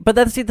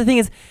the thing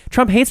is,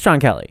 Trump hates John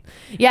Kelly.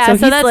 Yeah,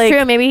 so that's like,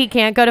 true. Maybe he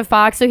can't go to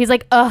Fox, so he's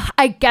like,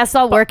 I guess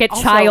I'll work at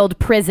child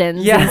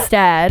prisons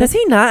instead. Does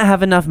he not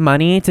have enough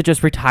money to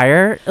just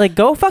retire? Like,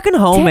 go fucking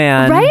home,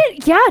 man.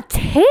 Right? Yeah,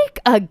 take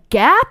a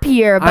gap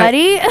year,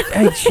 buddy.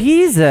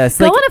 Jesus.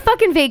 Go on a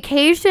fucking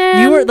vacation.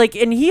 You were like,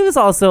 and he was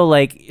also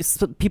like,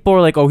 people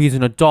were like, oh, he's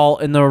an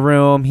adult in the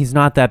room. He's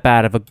not that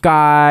bad of a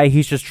guy.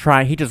 He just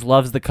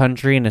loves the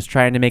country and is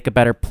trying to make a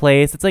better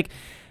place. It's like,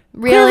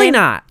 really? Clearly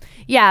not.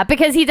 Yeah,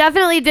 because he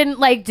definitely didn't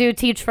like do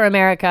Teach for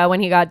America when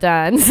he got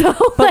done. So,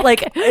 but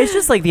like it's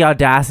just like the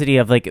audacity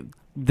of like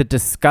the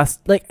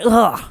disgust. Like,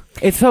 ugh,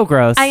 it's so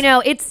gross. I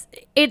know it's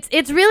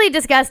really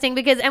disgusting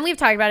because, and we've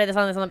talked about it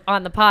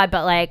on the pod,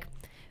 but like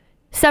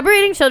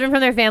separating children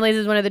from their families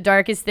is one of the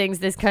darkest things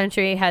this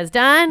country has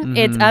done.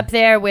 It's up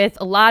there with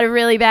a lot of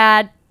really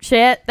bad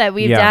shit that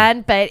we've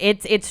done, but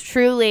it's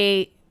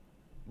truly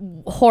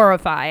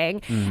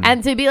horrifying.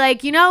 And to be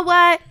like, you know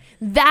what?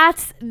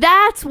 That's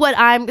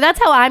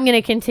how I'm going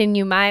to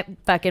continue my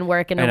fucking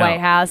work in the White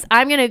House.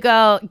 I'm going to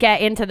go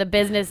get into the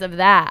business of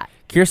that.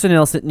 Kirsten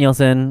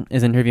Nielsen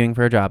is interviewing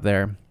for a job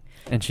there.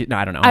 And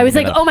I don't know. I was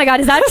like, oh my God,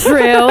 is that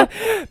true?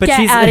 But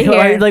get out of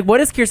here. Like, what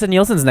is Kirsten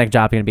Nielsen's next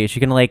job going to be? Is she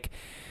going to like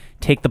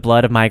take the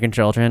blood of migrant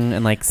children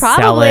and like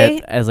sell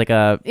it as like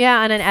a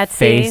on an Etsy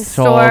facial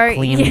store?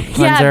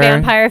 Cleanser? Yeah,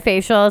 vampire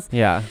facials.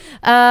 Yeah.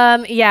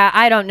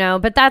 I don't know,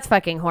 but that's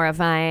fucking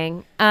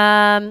horrifying.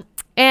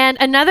 And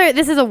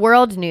this is a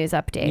world news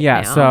update.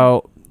 Yeah, now.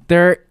 so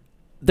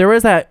there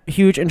was that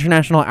huge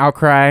international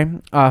outcry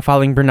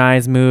following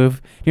Brunei's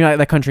move. You know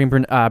that country in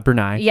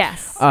Brunei?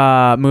 Yes.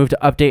 Moved to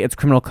update its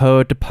criminal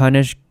code to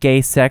punish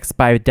gay sex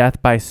by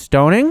death by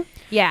stoning.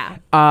 Yeah.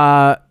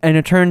 And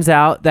it turns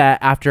out that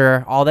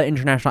after all that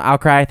international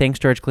outcry, thanks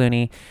George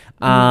Clooney,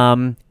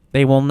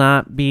 they will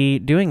not be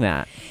doing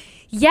that.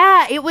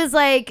 Yeah, it was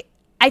like,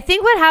 I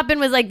think what happened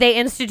was like they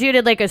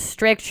instituted like a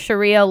strict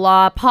Sharia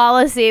law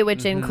policy,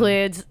 which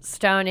includes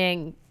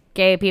stoning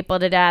gay people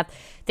to death.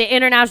 The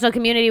international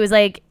community was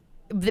like,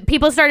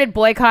 people started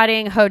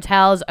boycotting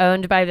hotels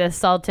owned by the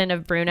Sultan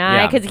of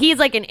Brunei because he's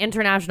like an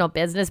international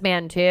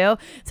businessman too.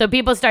 So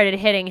people started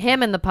hitting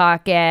him in the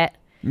pocket.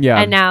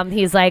 Yeah. And now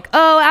he's like,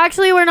 oh,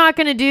 actually, we're not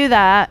going to do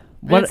that.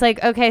 And it's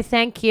like, okay,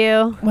 thank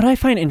you. What I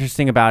find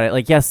interesting about it,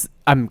 like, yes,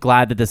 I'm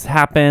glad that this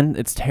happened.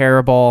 It's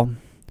terrible.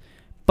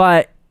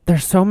 But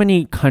there's so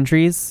many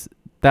countries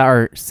that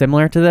are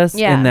similar to this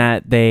in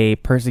that they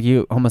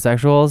persecute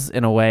homosexuals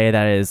in a way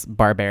that is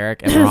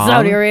barbaric and wrong.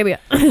 Saudi Arabia.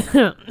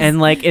 And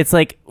like, it's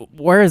like,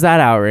 where is that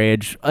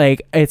outrage?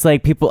 Like, it's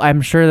like people,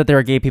 I'm sure that there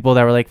are gay people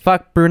that were like,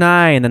 fuck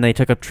Brunei. And then they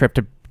took a trip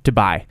to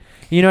Dubai.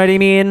 You know what I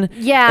mean?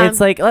 Yeah. It's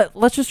like,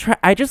 let's just try.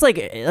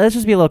 Let's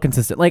just be a little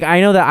consistent. Like,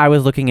 I know that I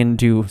was looking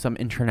into some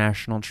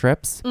international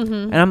trips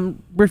and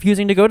I'm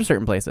refusing to go to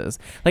certain places.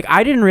 Like,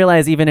 I didn't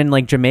realize even in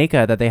like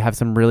Jamaica that they have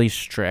some really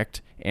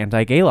strict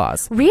anti-gay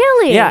laws.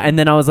 Really? Yeah. And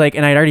then I was like,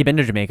 and I'd already been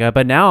to Jamaica,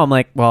 but now I'm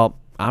like, well,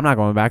 I'm not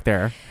going back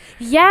there.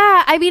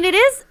 Yeah. I mean,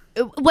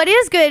 what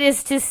is good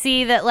is to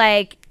see that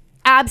like,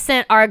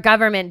 absent our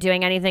government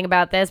doing anything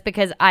about this,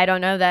 because I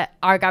don't know that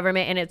our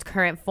government in its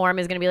current form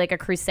is going to be like a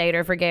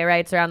crusader for gay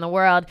rights around the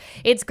world.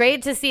 It's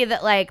great to see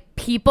that like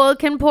people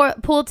can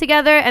pool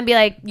together and be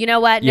like, you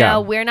know what?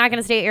 No, we're not going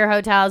to stay at your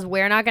hotels.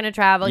 We're not going to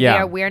travel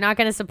here. We're not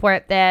going to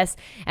support this.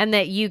 And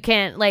that you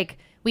can like,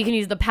 we can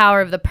use the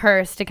power of the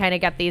purse to kind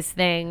of get these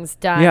things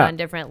done on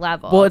different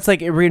levels. Well, it's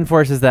like it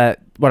reinforces that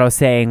what I was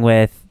saying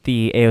with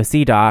the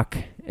AOC doc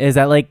is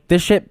that like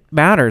this shit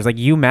matters. Like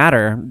you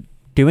matter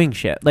doing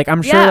shit. Like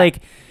I'm sure like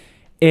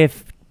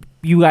if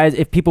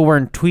people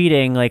weren't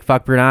tweeting like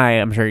fuck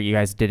Brunei, I'm sure you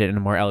guys did it in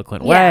a more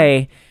eloquent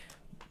way.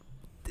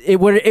 It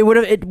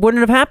wouldn't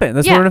have happened.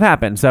 This wouldn't have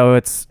happened. So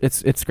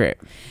it's great.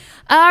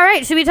 All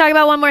right, should we talk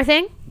about one more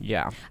thing?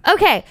 Yeah.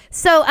 Okay,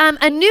 so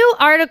a new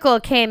article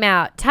came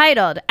out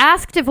titled,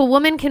 Asked If a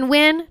Woman Can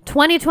Win,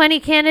 2020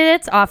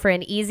 Candidates Offer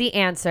an Easy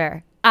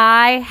Answer.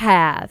 I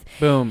have.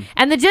 Boom.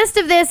 And the gist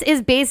of this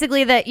is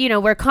basically that, you know,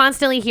 we're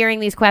constantly hearing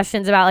these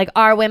questions about like,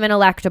 are women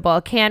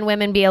electable? Can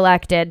women be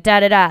elected?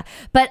 Da-da-da.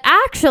 But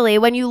actually,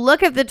 when you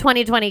look at the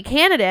 2020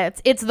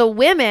 candidates, it's the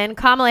women,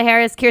 Kamala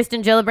Harris,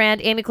 Kirsten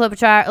Gillibrand, Amy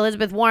Klobuchar,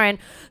 Elizabeth Warren,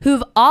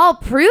 who've all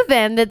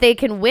proven that they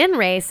can win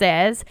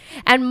races,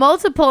 and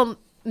multiple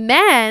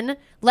men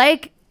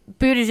like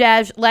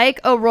Buttigieg, like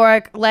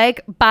O'Rourke,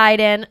 like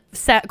Biden,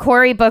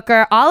 Cory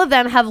Booker, all of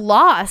them have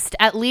lost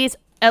at least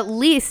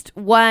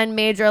one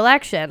major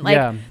election.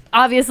 Like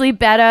obviously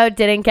Beto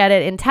didn't get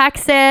it in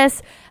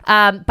Texas.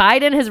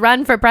 Biden has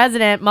run for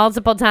president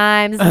multiple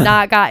times,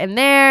 not gotten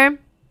there.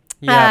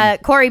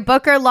 Cory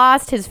Booker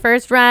lost his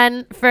first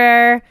run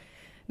for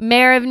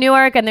mayor of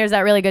Newark, and there's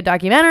that really good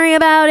documentary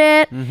about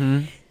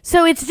it.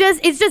 So it's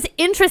just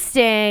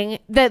interesting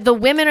that the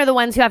women are the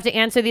ones who have to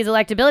answer these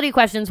electability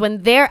questions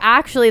when they're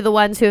actually the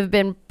ones who have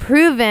been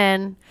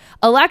proven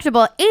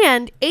electable,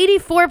 and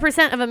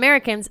 84% of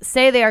Americans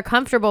say they are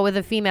comfortable with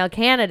a female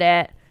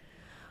candidate,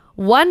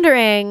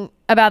 wondering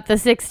about the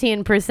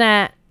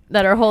 16%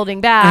 that are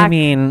holding back. I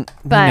mean,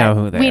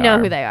 but we know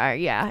who they are.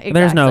 Yeah, exactly.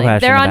 There's no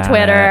question. They're on about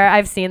Twitter. it.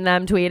 I've seen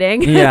them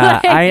tweeting.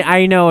 Yeah,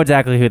 I know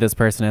exactly who this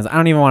person is. I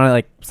don't even want to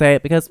like say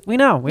it because we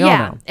all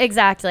know.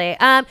 Exactly.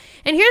 And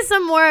here's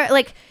some more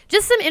like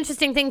just some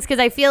interesting things, because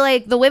I feel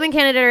like the women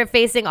candidate are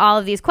facing all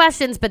of these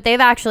questions, but they've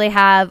actually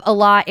have a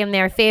lot in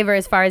their favor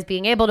as far as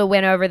being able to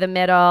win over the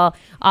middle,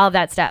 all of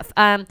that stuff.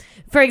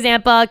 For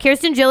example,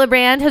 Kirsten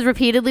Gillibrand has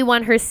repeatedly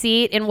won her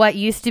seat in what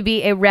used to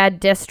be a red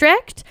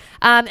district.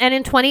 And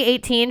in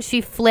 2018,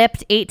 she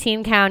flipped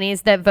 18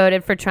 counties that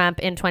voted for Trump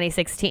in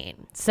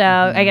 2016. So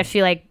I guess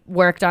she like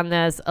worked on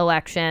those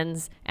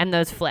elections and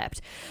those flipped.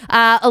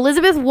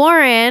 Elizabeth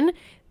Warren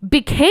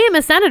became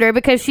a senator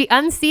because she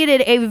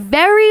unseated a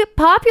very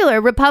popular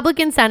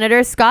Republican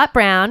senator, Scott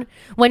Brown,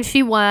 when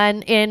she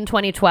won in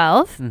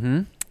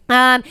 2012.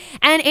 And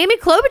Amy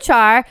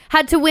Klobuchar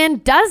had to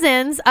win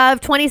dozens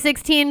of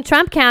 2016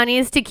 Trump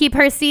counties to keep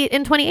her seat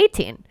in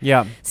 2018.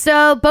 Yeah.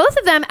 So both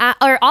of them,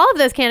 or all of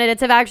those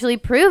candidates, have actually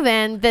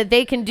proven that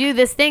they can do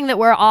this thing that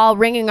we're all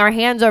wringing our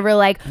hands over.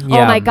 Like, oh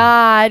my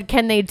God,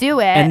 can they do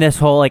it? And this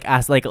whole like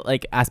aspect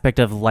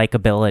of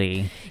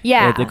likability,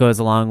 that goes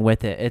along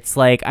with it. It's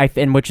like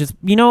which is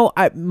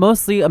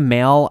mostly a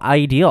male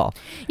ideal.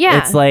 Yeah.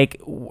 It's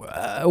like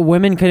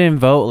women couldn't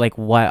vote like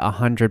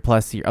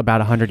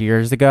about 100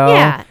 years ago.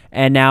 Yeah.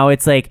 And now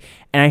it's like,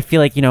 and I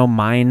feel like,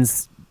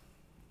 minds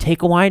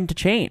take a while to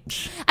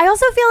change. I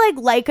also feel like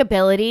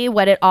likability,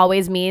 what it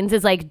always means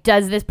is like,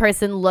 does this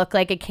person look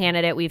like a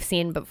candidate we've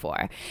seen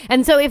before?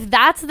 And so if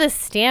that's the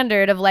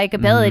standard of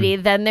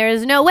likability, then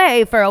there's no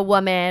way for a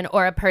woman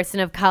or a person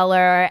of color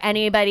or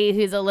anybody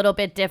who's a little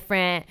bit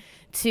different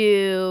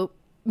to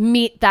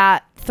meet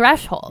that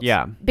threshold.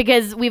 Yeah.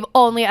 Because we've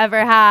only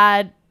ever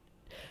had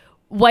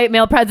white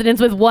male presidents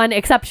with one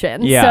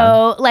exception. Yeah.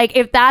 So like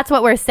if that's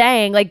what we're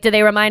saying, like do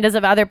they remind us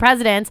of other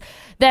presidents?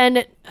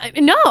 Then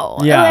no.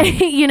 Yeah.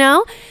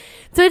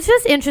 So it's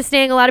just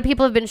interesting. A lot of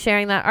people have been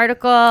sharing that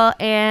article,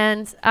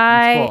 and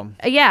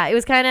it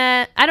was kind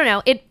of, I don't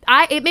know.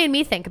 It made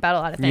me think about a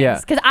lot of things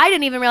because I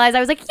didn't even realize.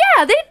 I was like,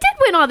 yeah, they did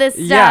win all this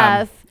stuff.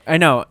 Yeah, I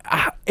know.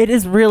 It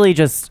is really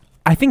just,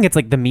 I think it's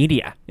like the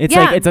media. It's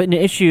like it's an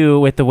issue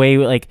with the way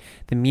like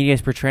the media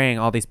is portraying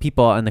all these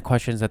people and the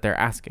questions that they're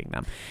asking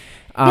them.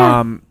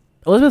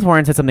 Elizabeth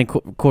Warren said something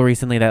cool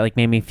recently that like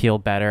made me feel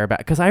better about,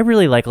 because I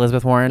really like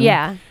Elizabeth Warren.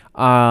 Yeah.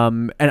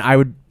 And I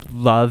would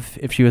love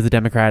if she was a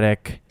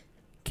Democratic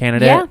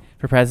candidate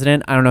for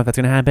president. I don't know if that's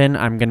gonna happen.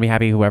 I'm gonna be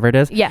happy whoever it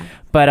is. Yeah.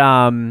 But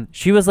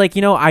she was like,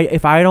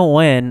 if I don't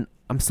win,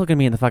 I'm still gonna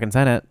be in the fucking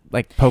Senate,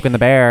 like poking the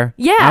bear.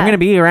 Yeah. I'm gonna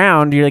be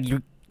around.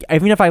 Even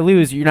if I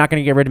lose, you're not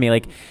gonna get rid of me.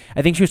 Like,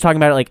 I think she was talking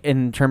about it like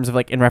in terms of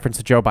like in reference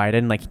to Joe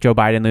Biden. Like Joe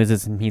Biden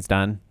loses and he's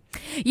done.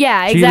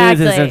 Yeah, she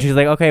exactly. loses and she's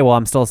like, okay, well,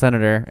 I'm still a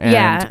senator,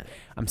 and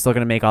I'm still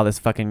gonna make all this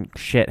fucking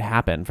shit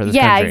happen for this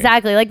country. Yeah,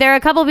 exactly. Like there are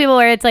a couple people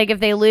where it's like if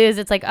they lose,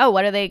 it's like, oh,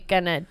 what are they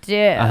gonna do?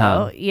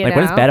 What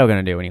is Beto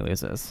gonna do when he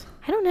loses?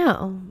 I don't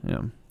know.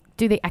 Yeah.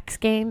 Do the X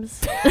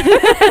Games? Okay,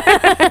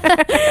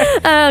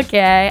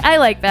 I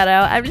like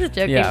Beto. I'm just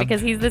joking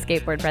because he's the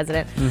skateboard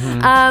president.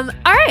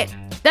 All right.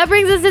 That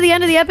brings us to the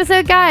end of the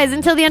episode, guys.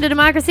 Until the end of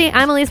democracy,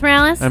 I'm Elise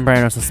Morales. I'm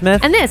Brian Russell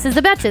Smith. And this is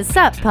the Betches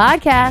Sup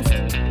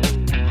Podcast.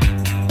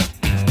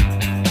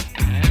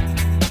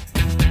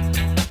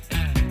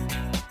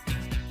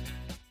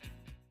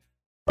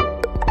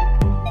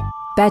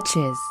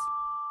 Betches.